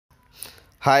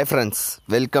Hi friends,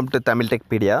 welcome to Tamil Tech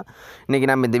Pedia. இன்னைக்கு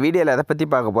நம்ம இந்த வீடியோல எதை பத்தி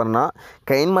பார்க்க போறோம்னா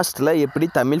kinemaster-ல எப்படி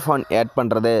தமிழ் font ஆட்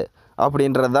பண்றது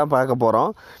அப்படிங்கறத தான் பார்க்க போறோம்.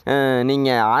 நீங்க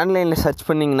ஆன்லைன்ல சர்ச்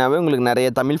பண்ணீங்கனாவே உங்களுக்கு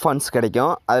நிறைய தமிழ் fonts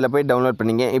கிடைக்கும். அதுல போய் டவுன்லோட்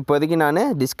பண்ணீங்க. இப்போதைக்கு நான்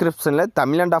description-ல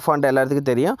தமிழண்டா font எல்லாத்துக்கும்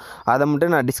தெரியும். அதை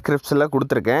மட்டும் நான் description-ல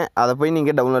கொடுத்திருக்கேன். அதை போய்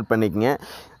நீங்க டவுன்லோட் பண்ணிக்கங்க.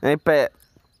 இப்போ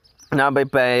நாம்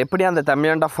இப்போ எப்படி அந்த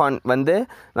தமிழண்டா ஃபாண்ட் வந்து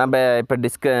நம்ம இப்போ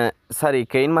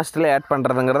kinemaster-ல ஆட்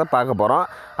பண்ணுறதுங்கிறத பார்க்க போகிறோம்.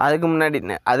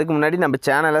 அதுக்கு முன்னாடி நம்ம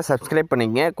சேனலை சப்ஸ்கிரைப்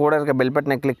பண்ணிக்கங்க. கூட இருக்க பெல்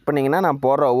பட்டனை கிளிக் பண்ணிங்கன்னா நான்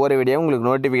போடுற ஒவ்வொரு வீடியோவும் உங்களுக்கு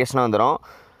நோட்டிஃபிகேஷனாக வந்துடும்.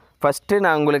 ஃபஸ்ட்டு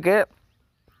நான் உங்களுக்கு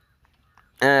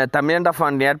தமிழண்டா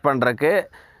ஃபாண்ட் ஆட் பண்ணுறதுக்கு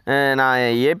நான்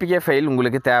ஏபிகே ஃபைல்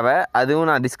உங்களுக்கு தேவை. அதுவும்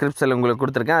நான் டிஸ்கிரிப்ஷனில் உங்களுக்கு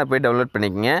கொடுத்துருக்கேன். அதை போய் டவுன்லோட்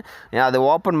பண்ணிக்கங்க. அதை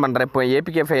ஓப்பன் பண்ணுறேன். இப்போ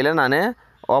ஏபிகே ஃபைலை நான்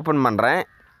ஓப்பன் பண்ணுறேன்.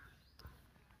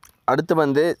 அடுத்து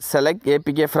வந்து செலக்ட்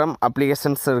ஏபிகே ஃப்ரம்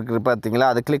அப்ளிகேஷன்ஸ் இருக்குது பார்த்தீங்களா,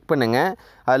 அதை கிளிக் பண்ணுங்கள்.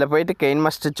 அதில் போய்ட்டு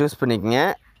kinemaster சூஸ் பண்ணிக்கங்க.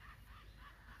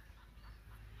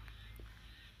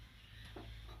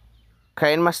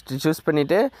 kinemaster சூஸ்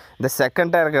பண்ணிவிட்டு இந்த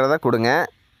செகண்டாக இருக்கிறத கொடுங்க.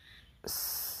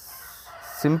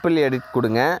 சிம்பிள் எடிட்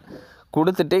கொடுங்க.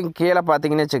 கொடுத்துட்டு கீழே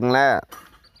பார்த்தீங்கன்னு வச்சுக்கோங்களேன்,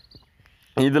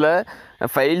 இதில்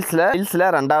ஃபைல்ஸில்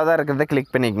ரெண்டாவதாக இருக்கிறத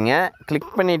கிளிக் பண்ணிக்கோங்க.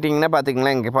 கிளிக் பண்ணிட்டீங்கன்னா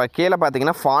பார்த்தீங்களா, இங்கே கீழே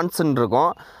பார்த்தீங்கன்னா ஃபாண்ட்ஸுன்னு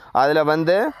இருக்கும். அதில்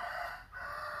வந்து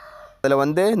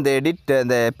இந்த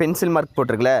இந்த பென்சில் மார்க்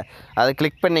போட்டிருக்குல்ல, அதை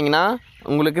கிளிக் பண்ணிங்கன்னா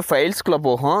உங்களுக்கு ஃபைல்ஸ்குள்ளே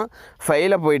போகும்.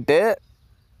 ஃபைலை போயிட்டு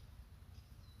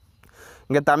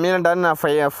இங்கே தமிழண்டான்னு நான்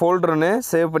ஃபோல்டருன்னு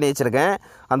சேவ் பண்ணி வச்சுருக்கேன்.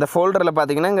 அந்த ஃபோல்டரில்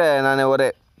பார்த்தீங்கன்னா இங்கே நான்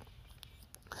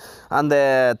அந்த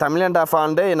தமிழண்டா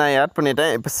ஃபாண்ட்டு நான் ஆட்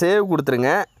பண்ணிட்டேன். இப்போ சேவ்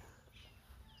கொடுத்துருங்க.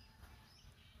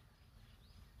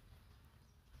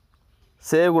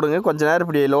 சேவ் கொடுங்க. கொஞ்ச நேரம்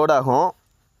இப்படி லோட் ஆகும்.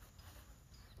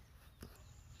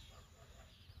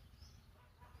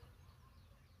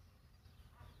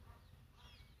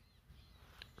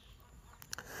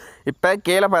 இப்போ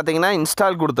கீழே பார்த்தீங்கன்னா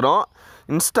இன்ஸ்டால் கொடுத்துரும்.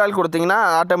 இன்ஸ்டால் கொடுத்தீங்கன்னா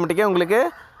ஆட்டோமேட்டிக்காக உங்களுக்கு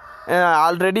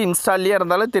ஆல்ரெடி இன்ஸ்டால்லையே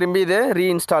இருந்தாலும் திரும்பி இது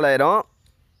ரீஇன்ஸ்டால் ஆயிரும்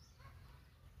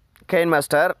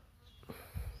kinemaster.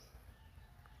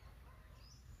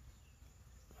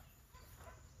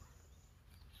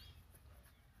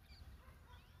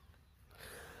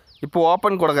 இப்போ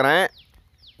ஓப்பன் கொடுக்குறேன்.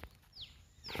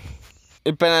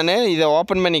 இப்போ நான் இதை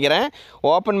ஓப்பன் பண்ணிக்கிறேன்.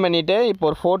 ஓப்பன் பண்ணிவிட்டு இப்போ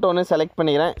ஒரு ஃபோட்டோ ஒன்று செலக்ட்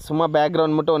பண்ணிக்கிறேன். சும்மா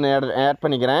பேக்ரவுண்ட் மட்டும் ஒன்று ஆட்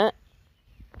பண்ணிக்கிறேன்.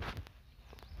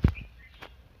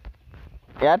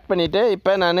 ஆட் பண்ணிவிட்டு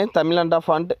இப்போ நான் தமிழண்டா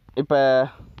ஃபாண்ட்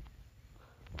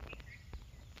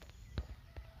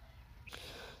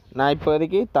நான்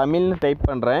இப்போதைக்கு தமிழ்னு டைப்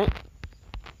பண்ணுறேன்.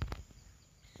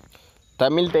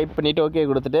 தமிழ் டைப் பண்ணிவிட்டு ஓகே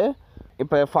கொடுத்துட்டு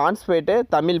இப்போ ஃபாண்ட்ஸ் போய்ட்டு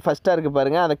தமிழ் ஃபஸ்ட்டாக இருக்குது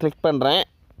பாருங்கள், அதை கிளிக் பண்ணுறேன்.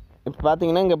 இப்போ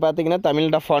பார்த்தீங்கன்னா இங்கே பார்த்தீங்கன்னா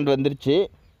தமிழண்டா ஃபாண்ட் வந்துருச்சு.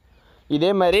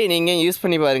 இதே மாதிரி நீங்கள் யூஸ்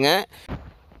பண்ணி பாருங்கள்.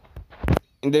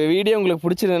 இந்த வீடியோ உங்களுக்கு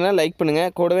பிடிச்சிருந்ததுன்னா லைக்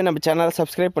பண்ணுங்கள். கூடவே நம்ம சேனலை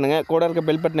சப்ஸ்கிரைப் பண்ணுங்கள். கூட இருக்க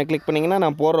பெல் பட்டனை கிளிக் பண்ணிங்கன்னா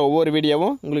நான் போடுற ஒவ்வொரு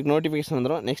வீடியோவும் உங்களுக்கு நோட்டிஃபிகேஷன்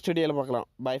வந்துடும். நெக்ஸ்ட் வீடியோவில் பார்க்கலாம்.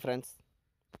 Bye friends.